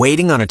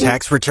Waiting on a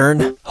tax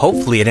return?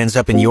 Hopefully it ends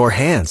up in your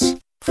hands.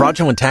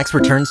 Fraudulent tax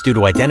returns due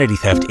to identity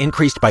theft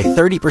increased by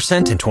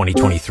 30% in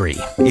 2023.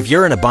 If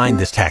you're in a bind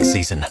this tax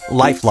season,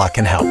 LifeLock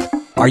can help.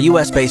 Our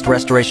U.S.-based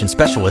restoration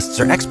specialists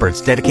are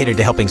experts dedicated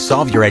to helping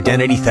solve your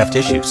identity theft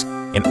issues.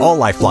 And all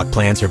LifeLock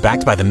plans are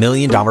backed by the $1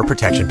 Million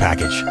Protection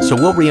Package. So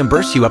we'll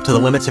reimburse you up to the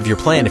limits of your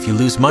plan if you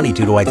lose money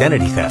due to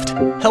identity theft.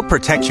 Help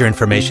protect your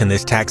information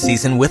this tax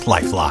season with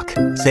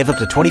LifeLock. Save up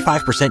to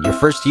 25% your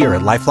first year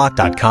at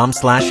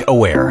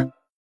LifeLock.com/aware.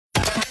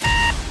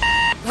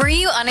 Were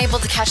you unable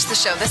to catch the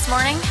show this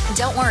morning?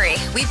 Don't worry,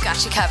 we've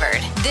got you covered.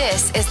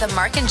 This is the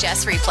Mark and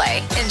Jess replay.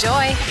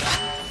 Enjoy.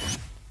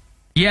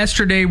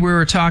 Yesterday, we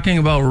were talking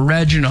about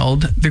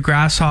Reginald, the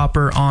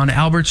grasshopper on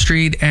Albert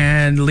Street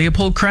and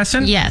Leopold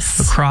Crescent. Yes.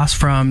 Across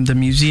from the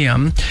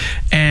museum.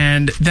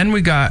 And then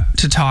we got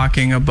to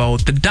talking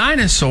about the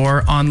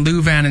dinosaur on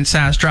Louvain and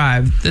Sass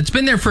Drive. It's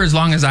been there for as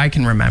long as I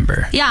can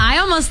remember. Yeah, I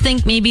almost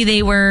think maybe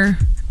they were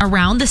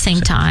around the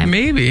same time.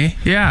 Maybe,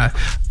 yeah.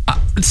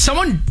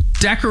 Someone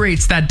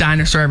decorates that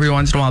dinosaur every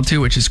once in a while,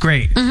 too, which is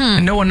great. Mm-hmm.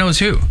 And no one knows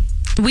who.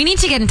 We need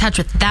to get in touch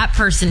with that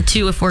person,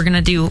 too, if we're going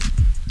to do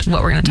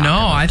what we're going to talk about.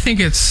 No, I think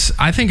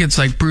it's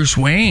like Bruce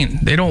Wayne.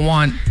 They don't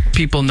want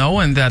people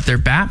knowing that they're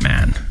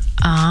Batman.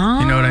 Oh.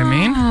 You know what I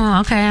mean?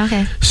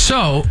 Okay.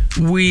 So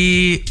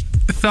we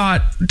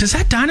thought, does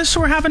that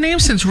dinosaur have a name?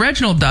 Since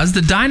Reginald does,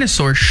 the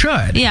dinosaur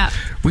should. Yeah.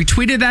 We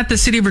tweeted at the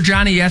City of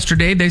Regina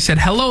yesterday. They said,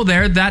 hello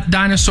there. That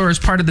dinosaur is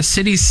part of the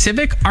city's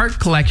civic art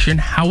collection.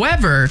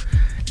 However,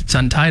 it's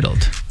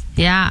untitled.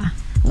 Yeah.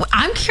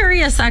 I'm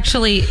curious,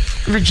 actually,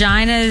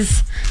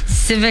 Regina's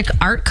civic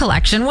art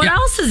collection. What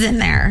else is in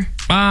there?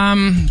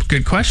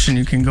 Good question.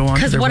 You can go on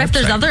to their website. Because what if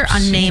there's other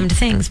unnamed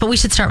things? But we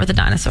should start with the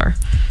dinosaur.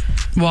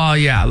 Well,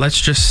 yeah, let's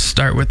just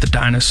start with the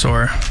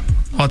dinosaur.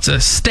 Well, it's a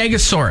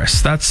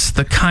Stegosaurus. That's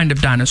the kind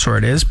of dinosaur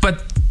it is.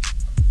 But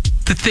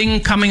the thing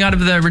coming out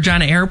of the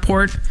Regina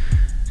airport,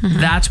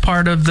 that's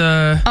part of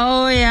the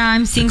Oh, yeah,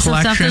 I'm seeing some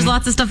stuff. There's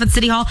lots of stuff at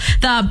City Hall.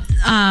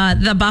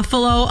 The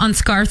buffalo on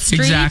Scarth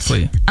Street.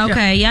 Exactly.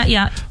 Okay,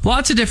 yeah.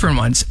 Lots of different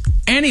ones.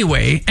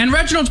 Anyway, and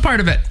Reginald's part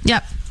of it.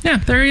 Yep. Yeah,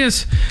 there he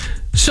is.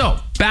 So,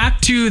 back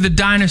to the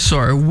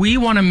dinosaur. We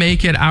want to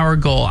make it our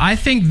goal. I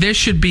think this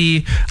should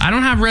be, I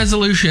don't have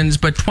resolutions,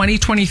 but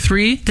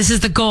 2023. This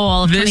is the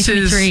goal of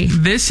 2023.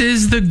 This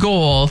is the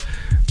goal.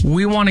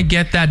 We want to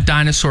get that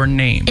dinosaur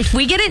named. If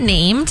we get it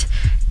named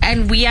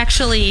and we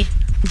actually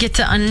get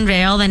to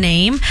unveil the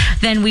name,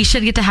 then we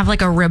should get to have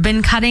like a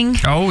ribbon cutting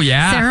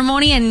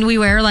ceremony, and we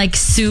wear like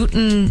suit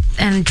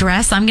and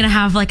dress. I'm going to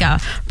have like a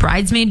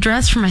bridesmaid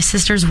dress for my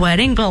sister's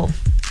wedding.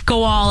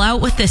 Go all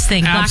out with this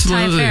thing.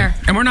 Absolutely. Black tie affair.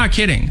 And we're not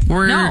kidding.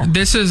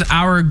 This is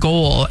our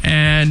goal.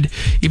 And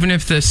even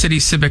if the city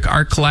civic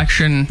art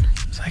collection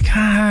is like,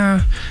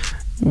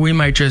 we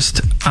might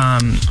just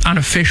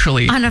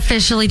unofficially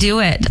do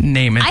it.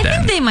 Name it. I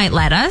think they might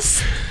let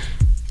us.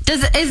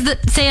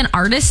 Say an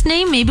artist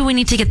name? Maybe we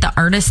need to get the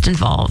artist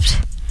involved.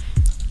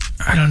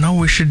 I don't know.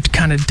 We should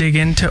kind of dig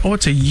into. Oh,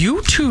 it's a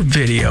YouTube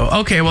video.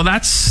 Okay, well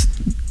that's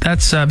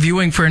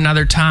viewing for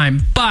another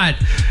time. But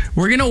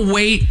we're gonna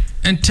wait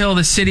until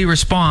the city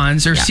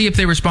responds, or see if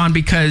they respond,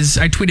 because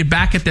I tweeted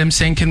back at them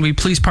saying, can we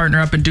please partner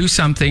up and do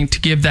something to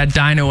give that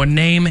dino a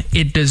name?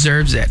 It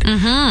deserves it.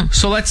 Mm-hmm.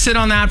 So let's sit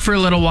on that for a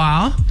little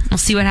while. We'll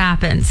see what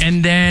happens.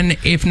 And then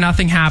if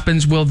nothing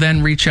happens, we'll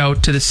then reach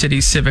out to the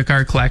city's civic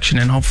art collection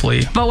and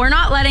hopefully. But we're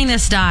not letting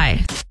this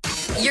die.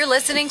 You're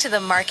listening to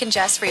the Mark and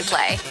Jess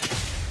replay.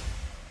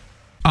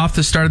 Off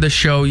the start of the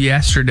show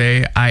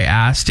yesterday, I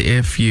asked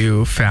if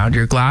you found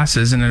your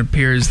glasses, and it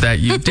appears that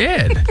you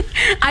did.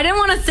 I didn't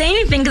want to say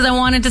anything because I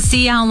wanted to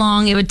see how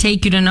long it would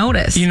take you to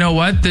notice. You know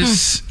what?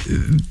 This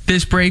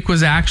break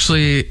was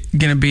actually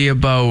going to be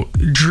about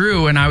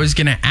Drew, and I was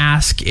going to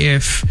ask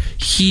if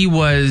he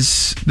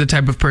was the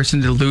type of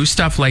person to lose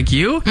stuff like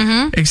you.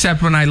 Mm-hmm.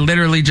 Except when I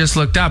literally just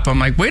looked up, I'm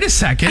like, wait a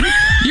second,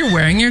 you're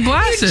wearing your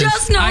glasses. You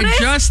just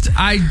noticed?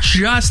 I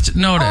just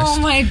noticed. Oh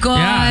my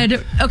God.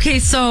 Yeah. Okay,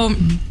 so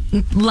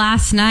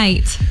last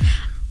night,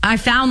 I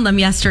found them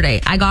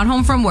yesterday. I got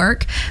home from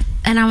work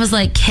and I was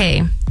like,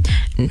 hey,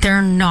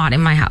 they're not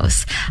in my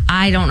house.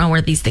 I don't know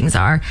where these things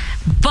are.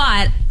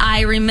 But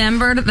I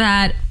remembered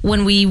that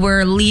when we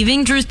were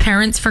leaving Drew's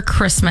parents for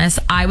Christmas,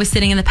 I was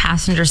sitting in the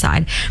passenger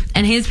side,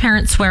 and his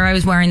parents swear I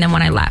was wearing them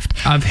when I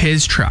left. Of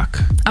his truck?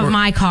 Of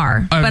my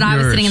car. But I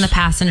was sitting in the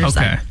passenger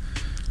side.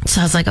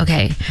 So I was like,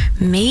 okay,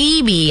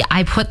 maybe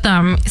I put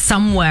them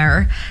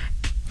somewhere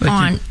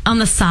on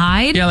the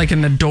side. Yeah, like in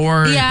the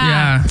door.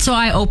 Yeah. So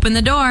I opened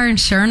the door, and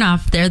sure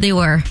enough, there they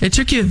were. It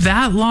took you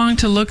that long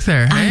to look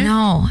there, hey? I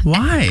know.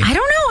 Why? I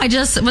don't know. I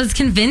just was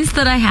convinced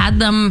that I had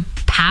them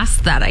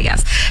past that, I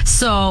guess.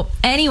 So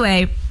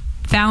anyway,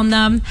 found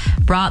them,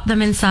 brought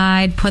them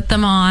inside, put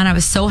them on. I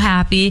was so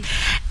happy.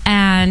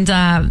 And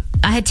I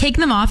had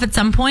taken them off at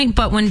some point,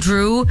 but when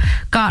Drew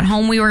got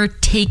home, we were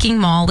taking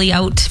Molly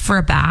out for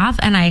a bath,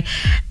 and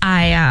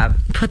I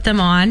put them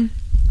on.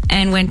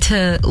 and went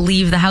to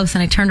leave the house,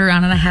 and I turned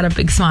around and I had a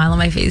big smile on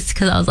my face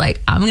because I was like,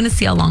 I'm going to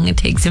see how long it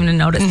takes him to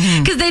notice.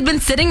 Because they'd been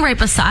sitting right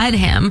beside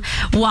him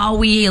while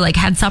we like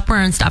had supper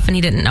and stuff, and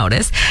he didn't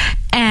notice.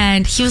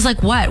 And he was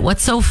like,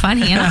 what's so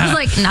funny? And I was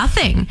like,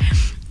 nothing.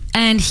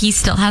 And he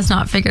still has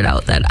not figured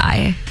out that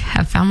I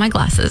have found my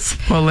glasses.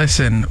 Well,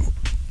 listen,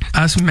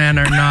 us men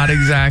are not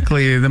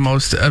exactly the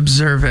most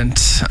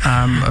observant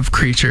of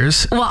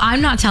creatures. Well,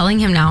 I'm not telling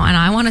him now, and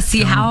I want to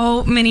see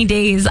how many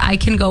days I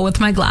can go with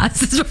my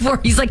glasses before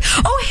he's like,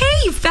 oh,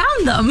 hey, you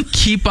found them.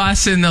 Keep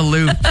us in the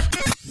loop.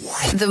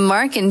 The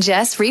Mark and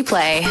Jess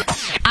replay.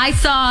 I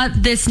saw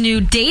this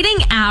new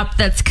dating app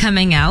that's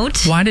coming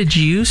out. Why did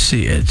you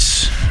see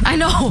it? I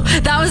know.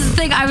 That was the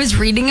thing. I was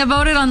reading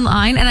about it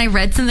online, and I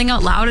read something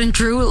out loud, and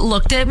Drew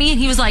looked at me, and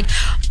he was like,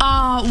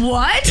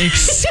 what?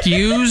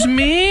 Excuse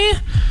me?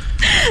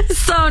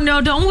 So,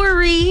 no, don't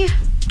worry.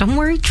 Don't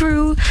worry,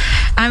 Drew.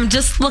 I'm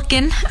just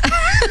looking.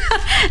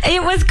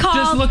 It was called...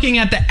 Just looking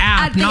at the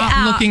app,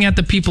 not looking at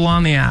the people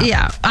on the app.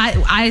 Yeah,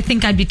 I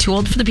think I'd be too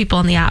old for the people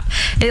on the app.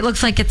 It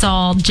looks like it's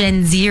all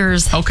Gen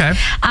Zers. Okay.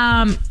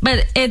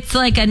 But it's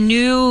like a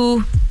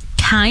new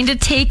kind of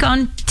take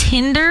on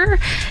Tinder.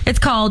 It's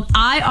called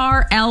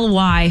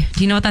IRLY.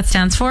 Do you know what that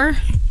stands for?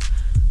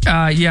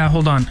 Yeah,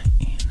 hold on.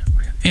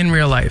 In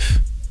real life.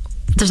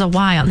 There's a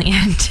Y on the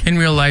end. In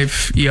real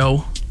life,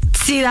 yo.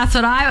 See, that's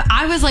what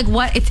I was like,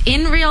 what? It's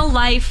in real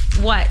life,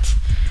 what?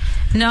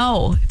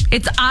 No,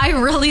 it's I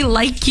really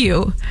like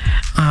you.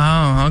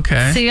 Oh,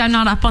 okay. See, I'm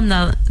not up on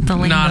the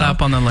lingo. Not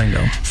up on the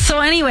lingo. So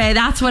anyway,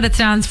 that's what it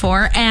stands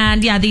for.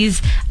 And yeah,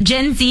 these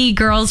Gen Z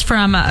girls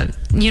from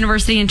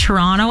university in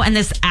Toronto, and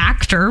this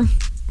actor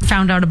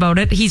found out about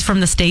it. He's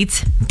from the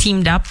States,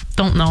 teamed up,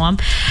 don't know him.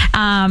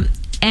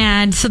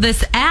 And so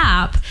this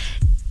app,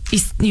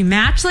 you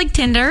match like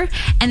Tinder,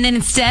 and then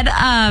instead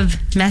of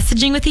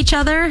messaging with each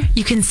other,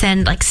 you can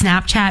send like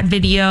Snapchat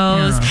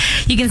videos. Yeah.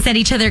 You can send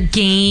each other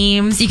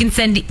games. You can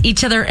send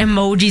each other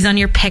emojis on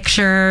your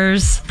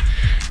pictures.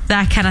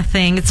 That kind of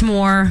thing. It's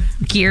more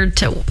geared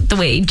to the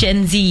way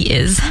Gen Z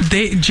is.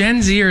 Gen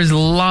Zers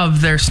love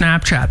their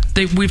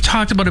Snapchat. We've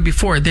talked about it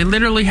before. They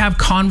literally have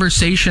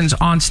conversations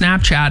on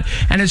Snapchat,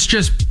 and it's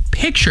just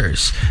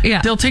pictures.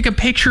 Yeah. They'll take a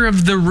picture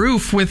of the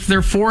roof with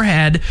their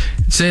forehead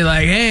and say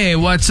like, hey,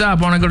 what's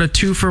up? Want to go to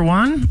 2 for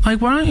 1?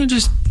 Like, why don't you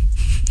just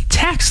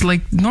text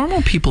like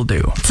normal people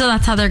do? So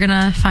that's how they're going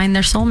to find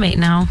their soulmate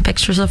now.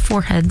 Pictures of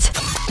foreheads.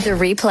 The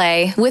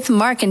replay with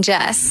Mark and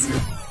Jess.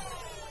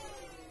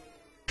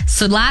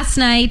 So last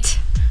night,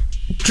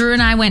 Drew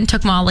and I went and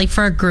took Molly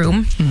for a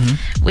groom.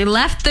 Mm-hmm. We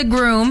left the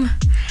groom.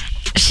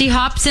 She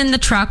hops in the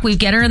truck. We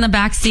get her in the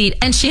back seat,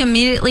 and she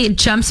immediately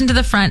jumps into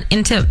the front,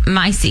 into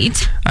my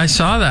seat. I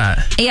saw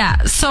that.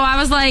 Yeah. So I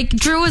was like,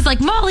 Drew was like,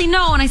 Molly,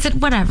 no. And I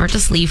said, whatever,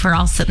 just leave her.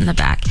 I'll sit in the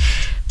back.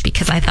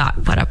 Because I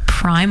thought, what a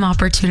prime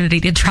opportunity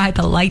to try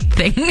the light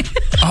thing.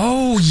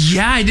 Oh,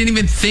 yeah. I didn't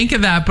even think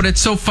of that. But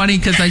it's so funny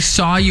because I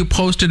saw you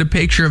posted a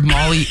picture of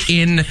Molly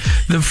in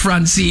the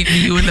front seat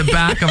and you in the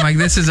back. I'm like,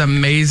 this is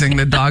amazing.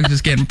 The dog's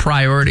just getting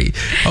priority.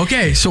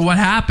 Okay, so what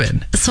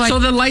happened? So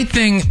the light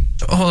thing,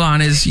 hold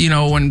on, is, you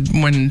know,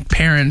 when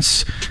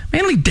parents,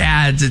 mainly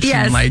dads, it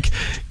seems like,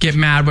 get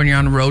mad when you're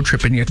on a road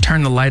trip and you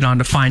turn the light on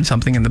to find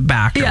something in the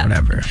back or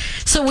whatever.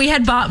 So we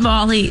had bought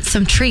Molly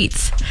some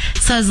treats.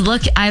 So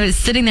I was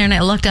sitting there and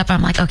I looked up.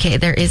 I'm like, okay,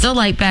 there is a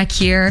light back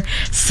here.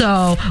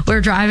 So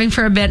we're driving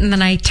for a bit, and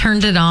then I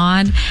turned it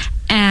on.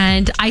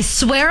 And I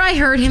swear I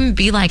heard him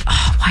be like,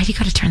 oh, why do you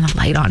got to turn the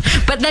light on?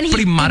 But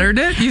he muttered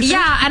it?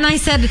 Yeah. And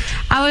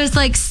I was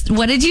like,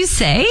 what did you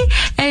say?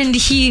 And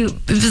he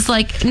was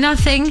like,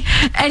 nothing.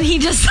 And he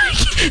just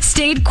like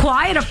stayed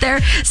quiet up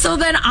there. So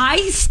then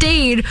I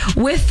stayed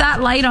with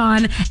that light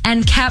on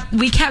and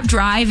we kept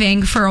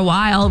driving for a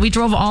while. We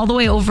drove all the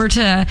way over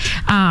to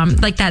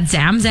like that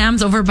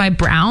Zamzam's over by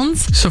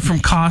Brown's. So from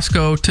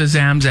Costco to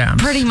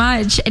Zamzam's. Pretty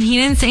much. And he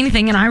didn't say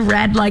anything. And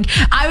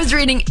I was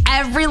reading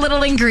every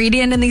little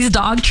ingredient in these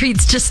dog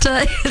treats just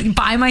to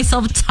buy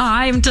myself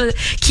time to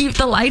keep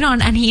the light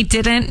on, and he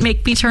didn't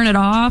make me turn it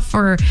off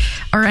or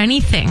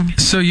anything.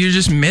 So you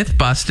just myth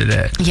busted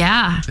it.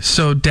 Yeah.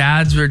 So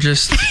dads were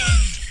just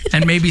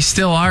and maybe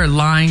still are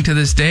lying to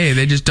this day.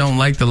 They just don't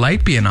like the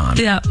light being on.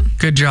 Yeah.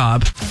 Good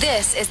job.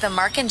 This is the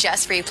Mark and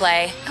Jess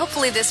replay.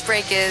 Hopefully this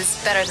break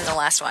is better than the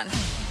last one.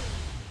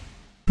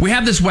 We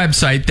have this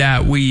website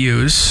that we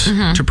use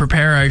to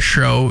prepare our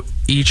show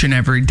each and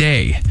every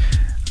day.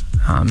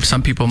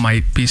 Some people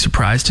might be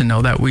surprised to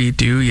know that we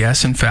do,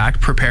 yes, in fact,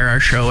 prepare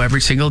our show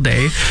every single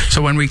day.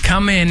 So when we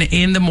come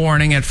in the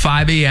morning at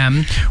 5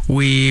 a.m.,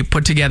 we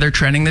put together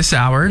Trending This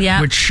Hour,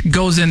 which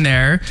goes in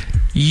there.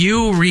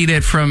 You read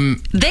it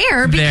from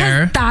there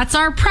because that's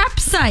our prep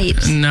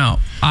site. No,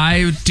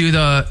 I do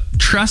the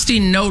trusty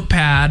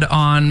notepad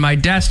on my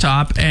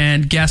desktop,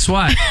 and guess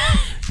what?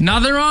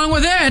 Nothing wrong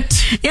with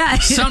it. Yeah.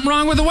 Something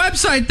wrong with the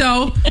website,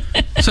 though.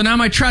 So now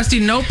my trusty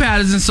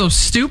notepad isn't so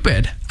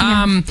stupid.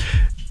 Yeah.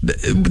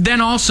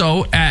 Then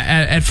also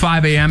at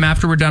 5 a.m.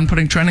 after we're done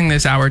putting Trending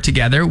This Hour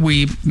together,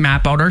 we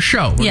map out our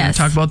show. We're going to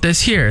talk about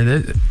this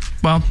here.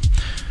 Well,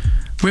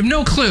 We have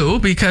no clue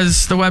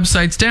because the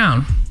website's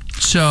down.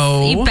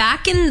 So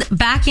back in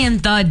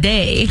the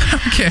day.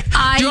 Okay.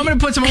 Do you want me to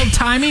put some old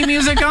timey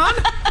music on?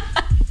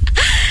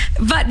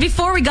 But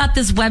before we got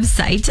this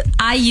website,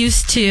 I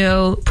used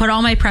to put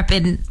all my prep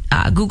in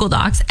Google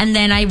Docs, and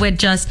then I would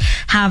just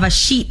have a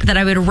sheet that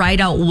I would write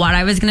out what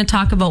I was going to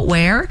talk about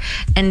where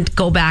and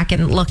go back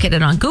and look at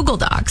it on Google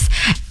Docs.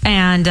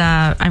 And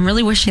I'm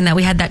really wishing that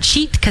we had that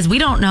sheet because we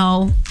don't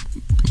know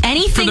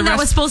anything that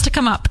was supposed to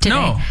come up today.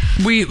 No,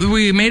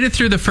 we made it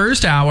through the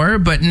first hour,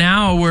 but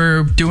now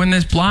we're doing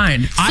this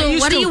blind. So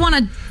what do you want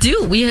to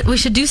do? We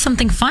should do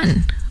something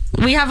fun.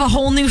 We have a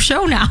whole new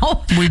show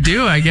now. We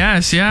do, I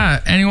guess,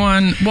 yeah.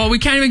 Anyone... Well, we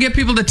can't even get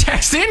people to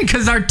text in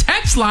because our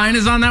text line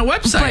is on that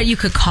website. But you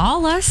could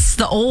call us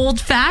the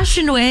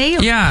old-fashioned way.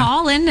 Yeah.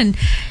 Call in and...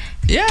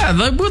 Yeah,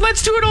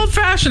 let's do it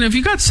old-fashioned. If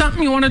you got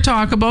something you want to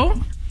talk about...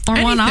 Or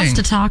anything. want us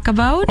to talk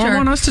about. Or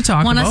want us to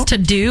talk want about. Want us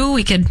to do.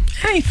 We could...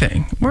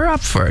 Anything. We're up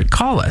for it.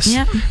 Call us.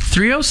 Yeah.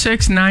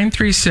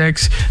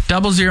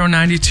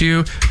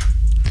 306-936-0092.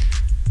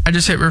 I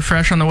just hit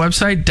refresh on the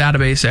website.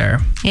 Database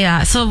error.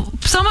 Yeah. So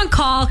someone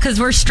call because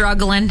we're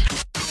struggling.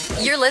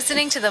 You're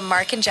listening to the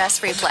Mark and Jess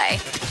replay.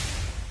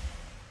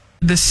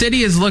 The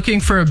city is looking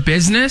for a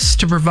business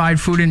to provide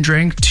food and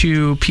drink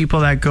to people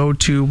that go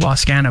to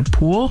Wascana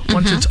Pool.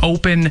 Once it's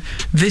open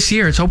this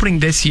year. It's opening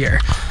this year.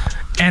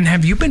 And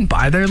have you been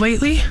by there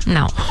lately?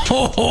 No.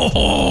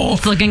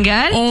 It's looking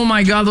good? Oh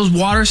my God, those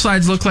water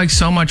slides look like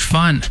so much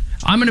fun.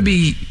 I'm going to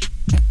be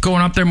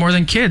going up there more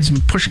than kids,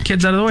 pushing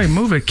kids out of the way.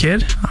 Move it,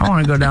 kid. I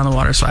want to go down the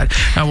water slide.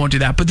 I won't do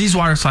that. But these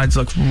water slides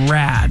look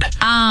rad.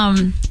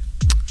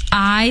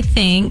 I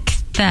think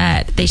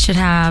that they should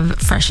have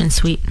fresh and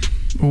sweet.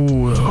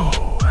 Ooh,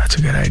 that's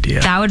a good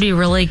idea. That would be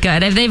really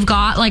good. If they've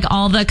got like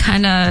all the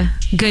kind of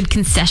good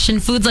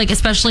concession foods, like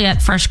especially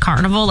at Fresh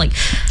Carnival, like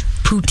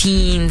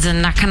poutines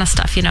and that kind of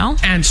stuff, you know?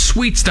 And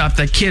sweet stuff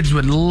that kids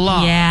would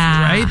love.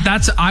 Yeah. Right?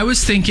 I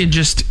was thinking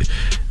just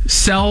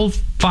sell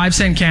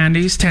 5-cent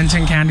candies,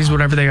 10-cent candies,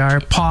 whatever they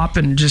are, pop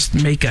and just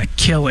make a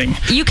killing.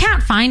 You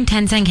can't find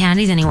 10-cent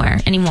candies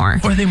anymore.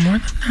 Or are they more than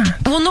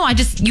that? Well, no,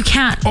 you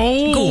can't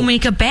go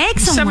make a bag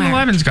somewhere.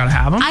 7-Eleven's got to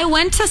have them. I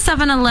went to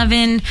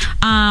 7-Eleven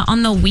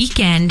on the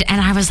weekend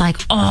and I was like,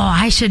 oh,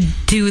 I should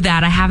do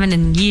that. I haven't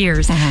in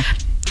years.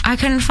 I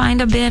couldn't find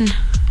a bin.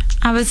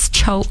 I was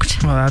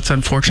choked. Well, that's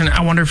unfortunate.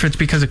 I wonder if it's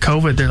because of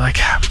COVID. They're like,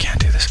 we can't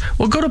do this.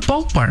 Well, go to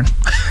Bulk Barn.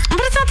 But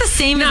it's not the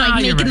same as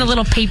like making the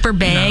little paper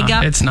bag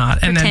up. It's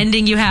not. And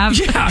pretending you have.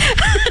 Yeah.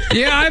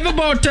 Yeah, I have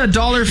about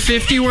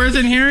 $1.50 worth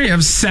in here. You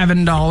have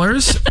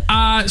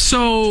 $7.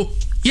 So,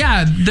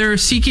 yeah, they're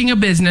seeking a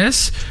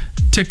business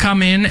to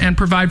come in and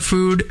provide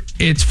food.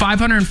 It's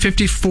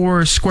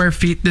 554 square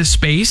feet, this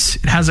space.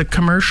 It has a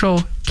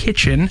commercial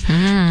kitchen.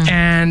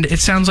 And it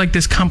sounds like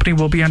this company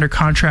will be under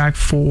contract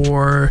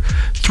for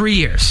 3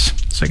 years.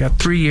 So I got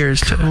 3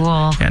 years to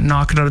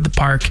knock it out of the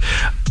park.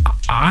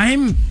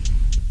 Like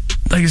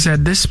I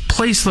said, this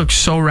place looks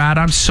so rad.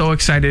 I'm so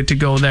excited to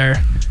go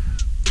there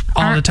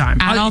all the time.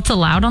 Adults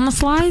allowed on the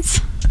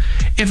slides?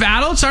 If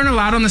adults aren't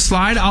allowed on the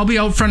slide, I'll be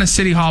out front of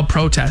City Hall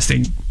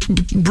protesting.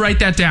 Write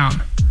that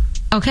down.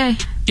 Okay.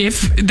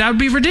 That would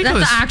be ridiculous.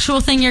 That's the actual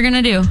thing you're going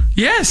to do?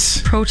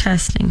 Yes.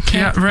 Protesting.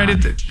 Yeah, write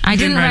it. I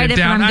didn't write it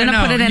down. But I'm going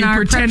to put it in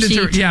our prep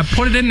sheet.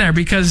 Put it in there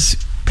because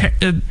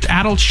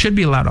adults should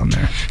be allowed on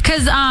there.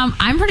 Because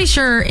I'm pretty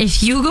sure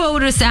if you go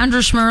to Sandra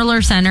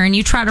Schmerler Center and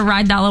you try to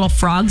ride that little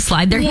frog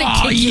slide, they're going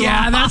to kick you off.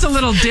 Yeah, that's a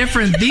little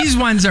different. These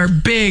ones are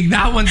big.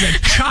 That one's a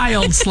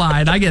child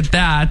slide. I get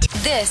that.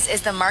 This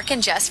is the Mark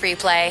and Jess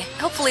replay.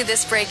 Hopefully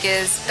this break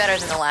is better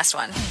than the last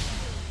one.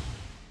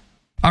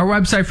 Our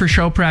website for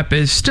show prep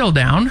is still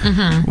down.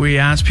 We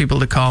asked people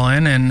to call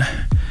in and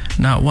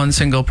not one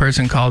single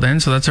person called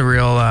in. So that's a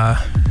real,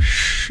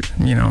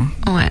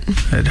 What?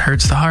 It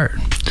hurts the heart.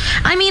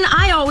 I mean,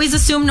 I always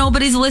assume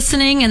nobody's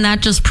listening and that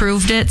just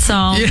proved it.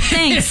 So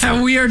thanks.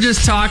 Yeah, we are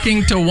just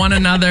talking to one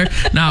another,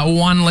 not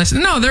one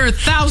listener. No, there are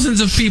thousands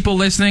of people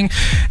listening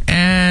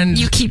and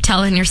you keep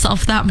telling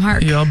yourself that,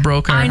 Mark. You all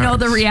broke our I know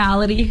hearts. the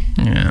reality.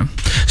 Yeah.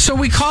 So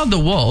we called the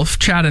Wolf,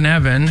 Chad and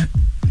Evan,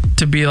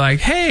 to be like,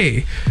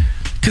 hey,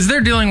 because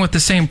they're dealing with the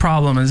same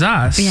problem as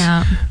us.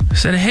 Yeah. I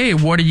said, hey,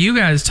 what are you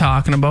guys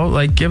talking about?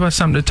 Like, give us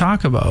something to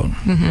talk about.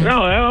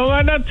 No,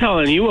 I'm not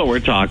telling you what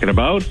we're talking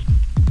about.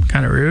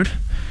 Kind of rude.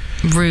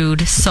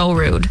 Rude. So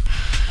rude.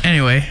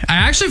 Anyway, I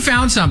actually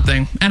found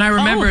something. And I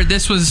remember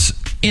this was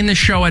in the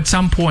show at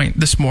some point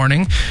this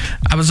morning.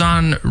 I was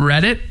on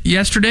Reddit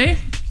yesterday,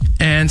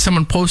 and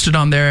someone posted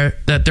on there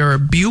that there are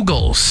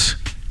bugles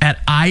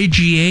at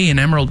IGA in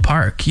Emerald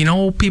Park. You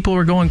know, people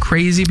were going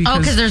crazy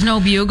because there's no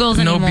bugles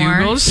anymore. No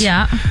bugles?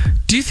 Yeah.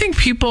 Do you think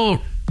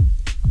people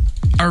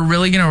are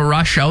really going to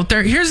rush out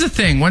there? Here's the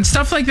thing. When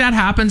stuff like that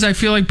happens, I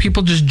feel like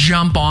people just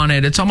jump on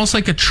it. It's almost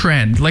like a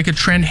trend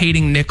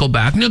hating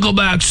Nickelback.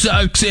 Nickelback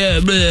sucks. Yeah,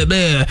 blah,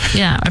 blah.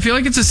 Yeah. I feel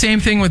like it's the same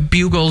thing with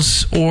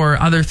bugles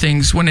or other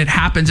things. When it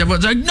happens,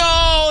 everyone's like,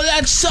 no,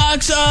 that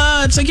sucks.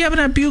 It's like you haven't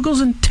had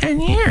bugles in 10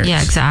 years.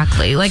 Yeah,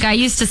 exactly. Like I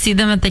used to see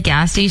them at the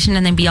gas station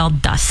and they'd be all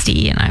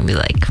dusty and I'd be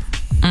like,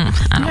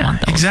 I don't want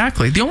those.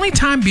 Exactly. The only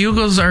time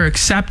bugles are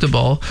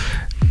acceptable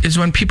is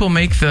when people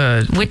make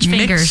the Which mix.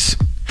 fingers?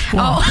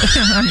 Well,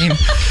 I mean,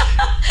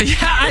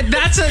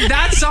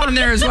 that's on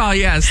there as well.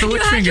 Yes, the which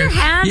You had finger. your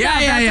hand Yeah,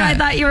 up. yeah, That's yeah. why I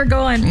thought you were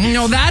going.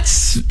 No,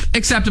 that's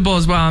acceptable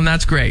as well, and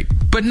that's great.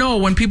 But no,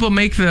 when people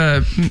make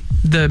the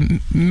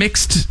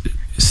mixed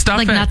stuff,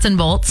 Like nuts and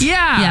bolts?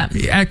 yeah,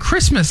 at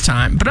Christmas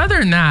time. But other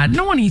than that,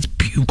 no one eats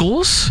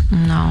bugles.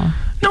 No.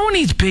 No one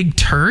eats Big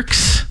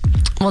Turks.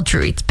 Well,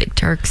 Drew eats Big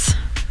Turks.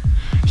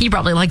 He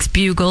probably likes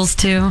bugles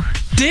too.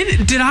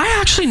 Did I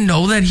actually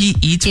know that he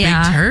eats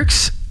Yeah. Big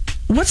Turks?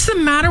 What's the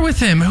matter with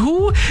him?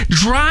 Who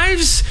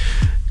drives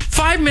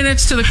 5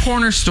 minutes to the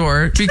corner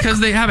store because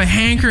they have a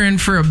hankering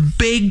for a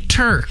Big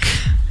Turk?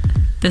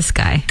 This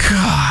guy.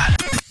 God.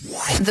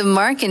 The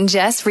Mark and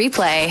Jess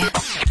replay.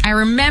 I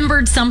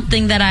remembered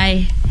something that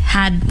I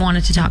had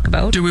wanted to talk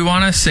about. Do we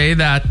want to say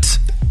that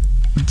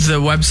the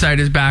website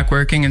is back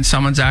working and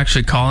someone's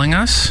actually calling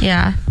us?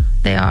 Yeah,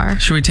 they are.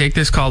 Should we take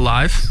this call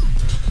live?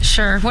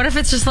 Sure. What if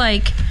it's just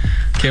like,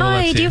 Okay, well, hi,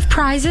 let's see. do you have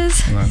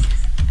prizes?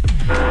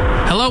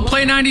 Hello,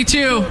 Play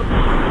 92.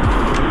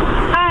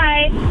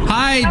 Hi. How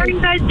Hi. are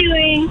you guys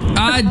doing?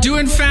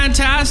 Doing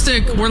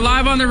fantastic. We're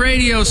live on the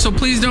radio, so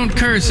please don't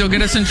curse. You'll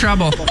get us in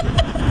trouble.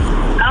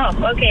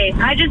 Oh, okay.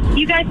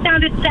 You guys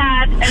sounded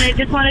sad, and I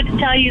just wanted to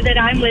tell you that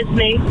I'm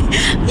listening.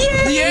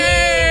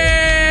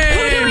 Yay!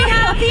 Who do we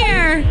have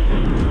here?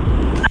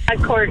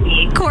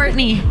 Courtney.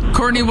 Courtney.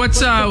 Courtney,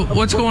 what's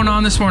going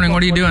on this morning?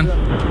 What are you doing?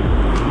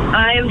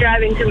 I am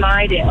driving to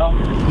Mydale.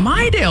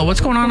 Mydale.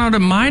 What's going on out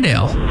of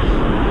Mydale?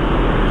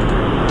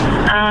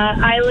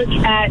 I look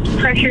at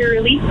pressure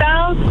relief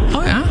valves,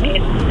 Oh, yeah.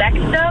 inspect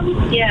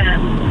them. Yeah.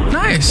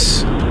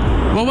 Nice.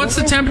 Well, what's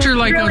the temperature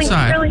like Really,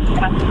 outside? really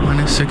fun.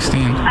 Minus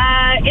 16.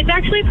 It's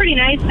actually pretty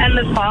nice, and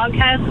the fog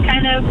has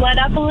kind of let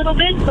up a little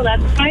bit, so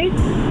that's nice.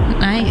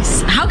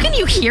 Nice. How can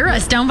you hear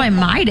us down by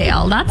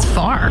Mydale? That's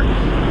far.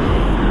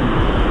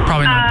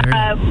 Probably not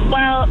there.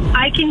 Well,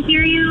 I can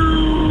hear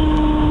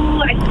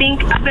you, I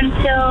think, up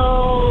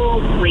until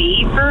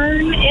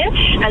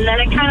Rayburn-ish, and then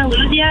I kind of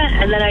lose you,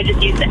 and then I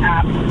just use the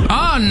app.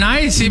 Oh,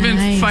 nice. Even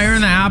Nice.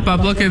 firing the app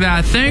up. Look at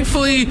that.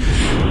 Thankfully,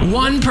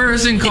 one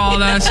person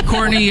called us.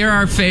 Courtney, you're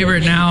our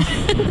favorite now.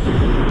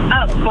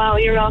 Oh, well,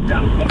 you're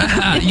welcome.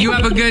 You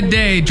have a good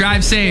day.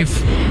 Drive safe.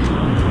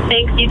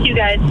 Thanks, you too,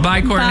 guys.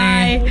 Bye,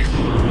 Courtney.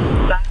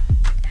 Bye.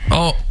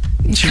 Oh.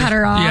 Cut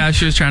her off. Yeah,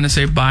 she was trying to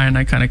say bye, and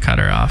I kind of cut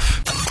her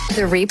off.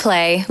 The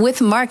replay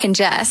with Mark and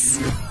Jess.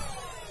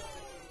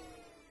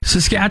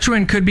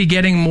 Saskatchewan could be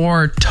getting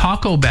more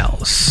Taco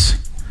Bells.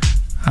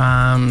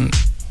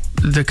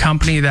 The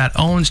company that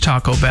owns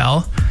Taco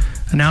Bell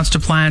announced a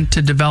plan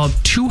to develop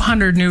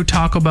 200 new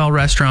Taco Bell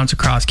restaurants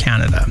across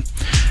Canada.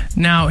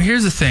 Now,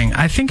 here's the thing.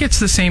 I think it's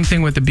the same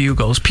thing with the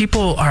Bugles.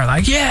 People are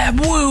like, yeah,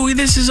 woo,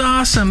 this is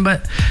awesome.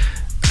 But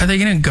are they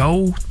going to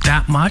go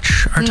that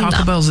much? Are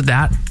Taco Bells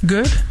that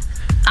good?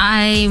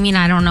 I mean,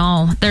 I don't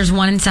know. There's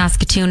one in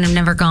Saskatoon. I've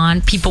never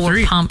gone. People were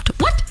 3. pumped.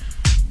 What?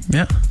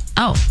 Yeah.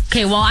 Oh,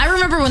 okay. Well, I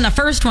remember when the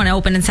first one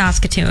opened in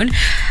Saskatoon,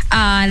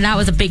 and that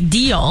was a big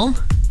deal.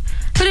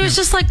 But it was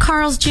just like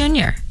Carl's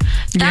Jr.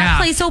 That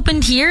place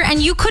opened here, and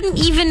you couldn't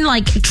even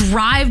like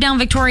drive down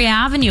Victoria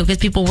Avenue because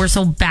people were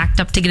so backed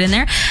up to get in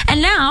there.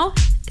 And now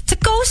it's a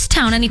ghost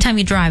town anytime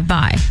you drive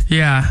by.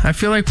 Yeah, I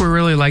feel like we're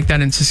really like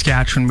that in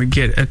Saskatchewan. We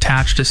get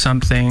attached to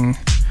something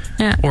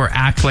or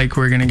act like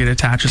we're going to get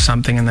attached to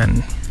something and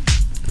then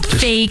just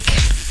Fake.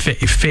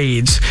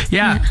 fades.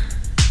 Yeah.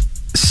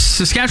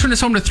 Saskatchewan is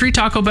home to 3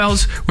 Taco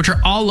Bells, which are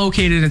all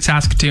located in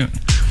Saskatoon.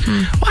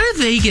 Why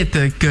do they get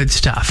the good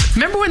stuff?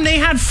 Remember when they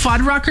had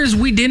Fuddruckers?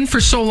 We didn't for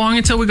so long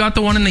until we got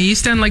the one in the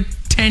East End like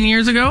 10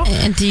 years ago.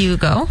 And do you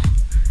go?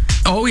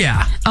 Oh,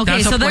 yeah. Okay,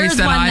 That's so a place there's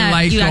that one I that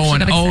like you actually going.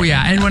 got Oh, excited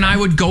yeah. And when I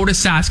would go to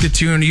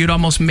Saskatoon, you'd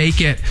almost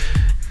make it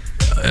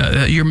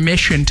your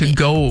mission to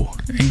go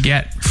and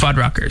get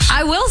Fuddruckers.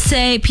 I will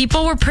say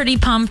people were pretty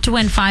pumped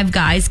when Five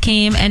Guys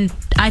came, and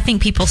I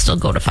think people still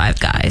go to Five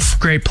Guys.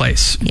 Great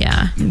place.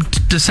 Yeah.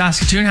 Does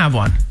Saskatoon have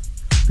one?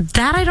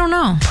 That I don't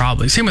know.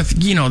 Probably. Same with,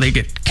 they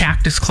get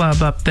Cactus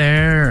Club up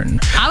there. And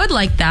I would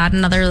like that,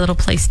 another little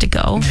place to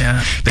go.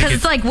 yeah. Because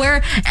it's like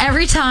where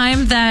every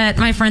time that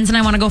my friends and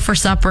I want to go for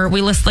supper,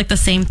 we list like the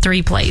same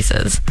 3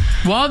 places.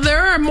 Well,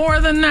 there are more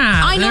than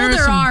that. I know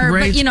there some are, but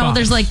great spots.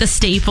 there's like the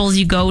staples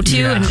you go to,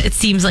 Yeah. and it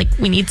seems like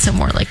we need some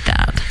more like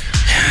that.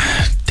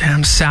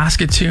 Damn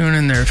Saskatoon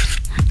and their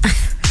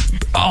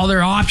all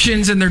their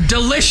options and their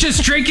delicious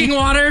drinking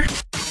water.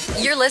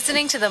 You're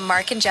listening to the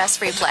Mark and Jess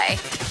replay.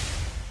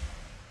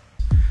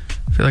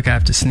 I feel like I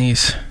have to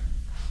sneeze.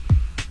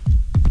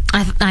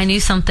 I knew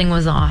something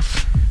was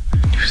off.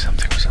 I knew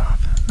something was off.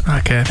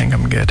 Okay, I think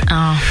I'm good.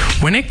 Oh.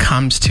 When it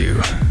comes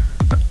to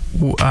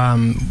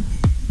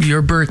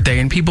your birthday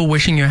and people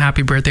wishing you a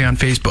happy birthday on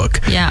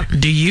Facebook, Yeah.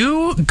 do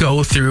you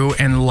go through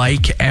and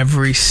like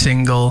every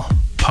single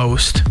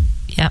post?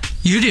 Yep.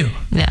 You do?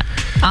 Yeah.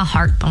 I'll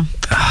heart them.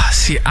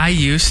 See, I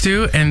used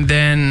to, and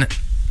then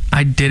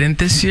I didn't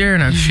this year,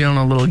 and I'm feeling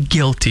a little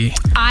guilty.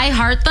 I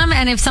heart them,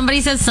 and if somebody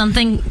says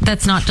something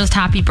that's not just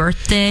happy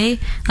birthday,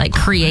 like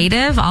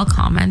creative, I'll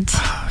comment.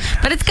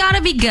 But it's got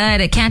to be good.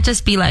 It can't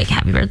just be like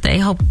happy birthday.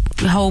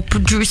 Hope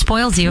Drew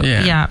spoils you.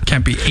 Yeah.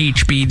 Can't be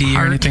HBD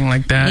or anything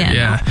like that.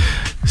 Yeah.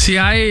 No. See,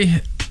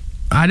 I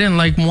didn't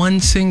like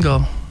one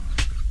single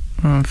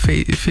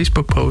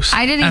Facebook post.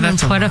 I didn't even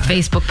put a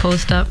Facebook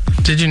post up.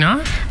 Did you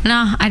not?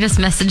 No, I just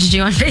messaged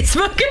you on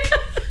Facebook.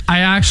 I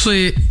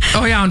actually,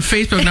 on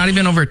Facebook, not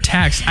even over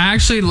text. I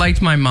actually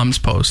liked my mom's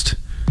post.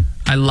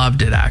 I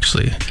loved it,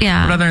 actually.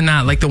 Yeah. But other than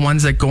that, like the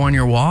ones that go on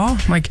your wall,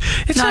 like,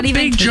 it's not a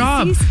big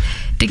job.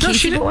 Did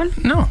Casey put one?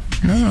 No,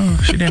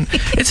 she didn't.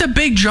 It's a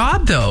big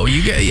job, though.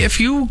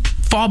 If you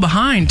fall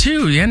behind,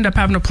 too, you end up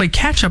having to play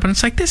catch up. And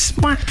it's like,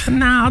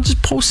 I'll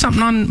just post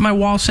something on my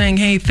wall saying,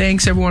 hey,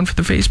 thanks, everyone, for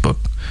the Facebook,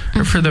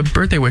 or for the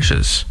birthday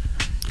wishes.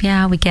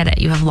 Yeah, we get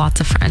it. You have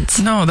lots of friends.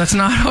 No, that's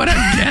not what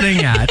I'm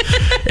getting at.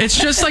 It's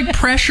just like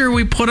pressure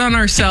we put on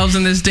ourselves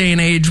in this day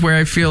and age where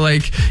I feel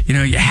like,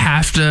 you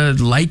have to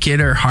like it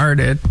or heart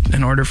it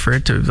in order for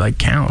it to like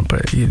count,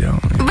 but you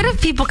don't. But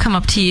if people come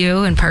up to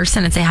you in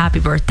person and say happy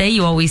birthday,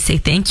 you always say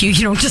thank you.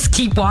 You don't just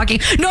keep walking.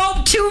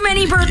 No, too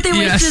many birthday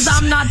wishes.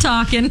 I'm not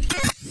talking.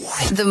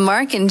 The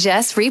Mark and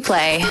Jess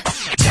replay.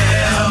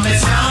 Tell me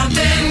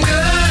something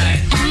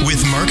good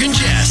with Mark and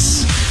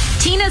Jess.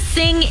 Tina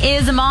Singh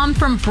is a mom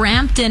from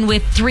Brampton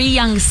with 3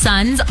 young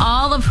sons,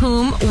 all of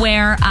whom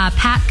wear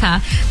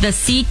patka, the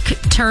Sikh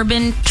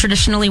turban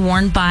traditionally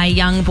worn by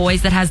young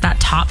boys that has that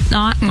top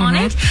knot on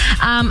it.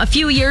 A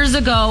few years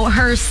ago,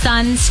 her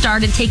sons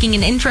started taking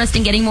an interest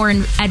in getting more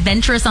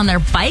adventurous on their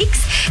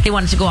bikes. They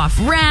wanted to go off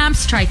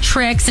ramps, try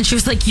tricks, and she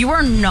was like, you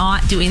are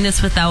not doing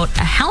this without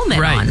a helmet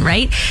on,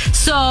 right?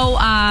 So,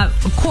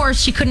 of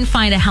course, she couldn't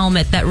find a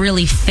helmet that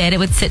really fit. It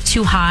would sit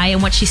too high,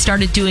 and what she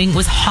started doing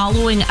was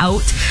hollowing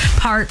out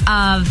part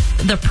of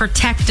the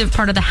protective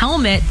part of the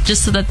helmet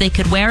just so that they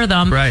could wear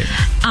them. Right.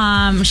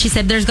 She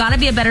said there's got to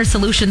be a better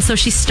solution. So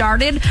she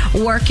started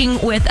working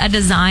with a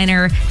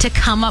designer to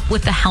come up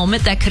with a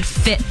helmet that could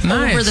fit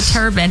over the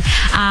turban.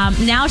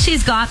 Now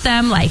she's got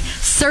them like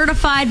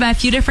certified by a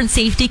few different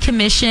safety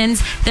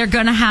commissions. They're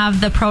going to have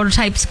the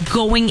prototypes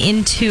going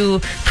into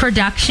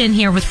production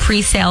here with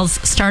pre-sales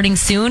starting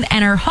soon.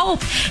 And her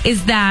hope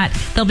is that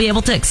they'll be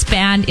able to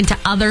expand into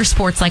other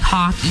sports like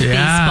hockey,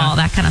 baseball,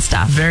 that kind of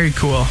stuff. Very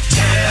cool.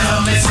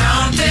 Tell me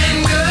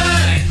something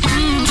good.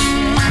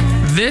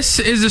 This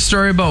is a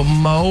story about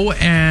Mo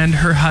and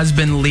her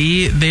husband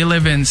Lee. They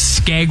live in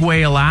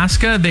Skagway,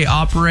 Alaska. They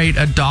operate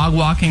a dog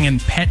walking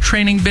and pet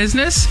training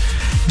business.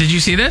 Did you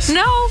see this?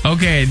 No.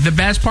 Okay, the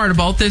best part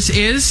about this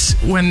is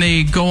when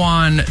they go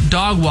on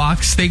dog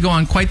walks, they go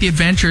on quite the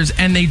adventures,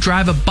 and they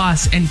drive a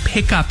bus and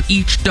pick up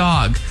each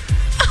dog.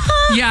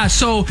 Yeah,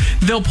 so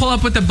they'll pull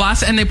up with the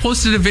bus, and they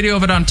posted a video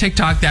of it on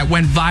TikTok that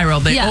went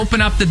viral. They open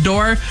up the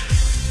door,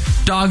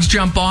 dogs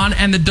jump on,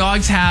 and the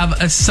dogs have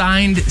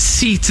assigned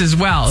seats as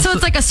well. So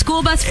it's like a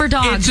school bus for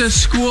dogs. It's a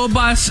school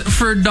bus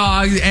for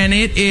dogs, and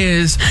it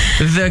is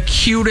the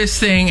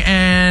cutest thing.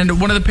 And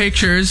one of the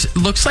pictures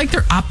looks like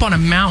they're up on a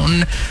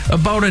mountain,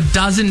 about a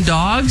dozen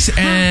dogs,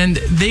 and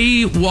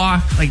they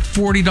walk like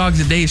 40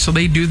 dogs a day, so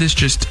they do this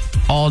just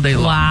all day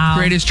long. Wow.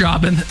 Greatest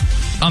job in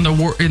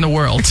the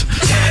world.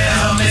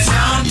 Tell me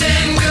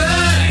something good.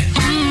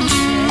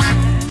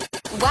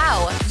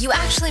 Wow, you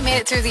actually made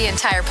it through the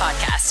entire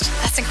podcast.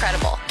 That's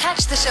incredible.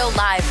 Catch the show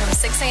live from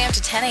 6 a.m.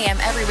 to 10 a.m.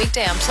 every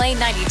weekday on Play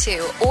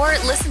 92 or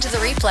listen to the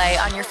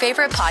replay on your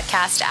favorite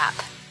podcast app.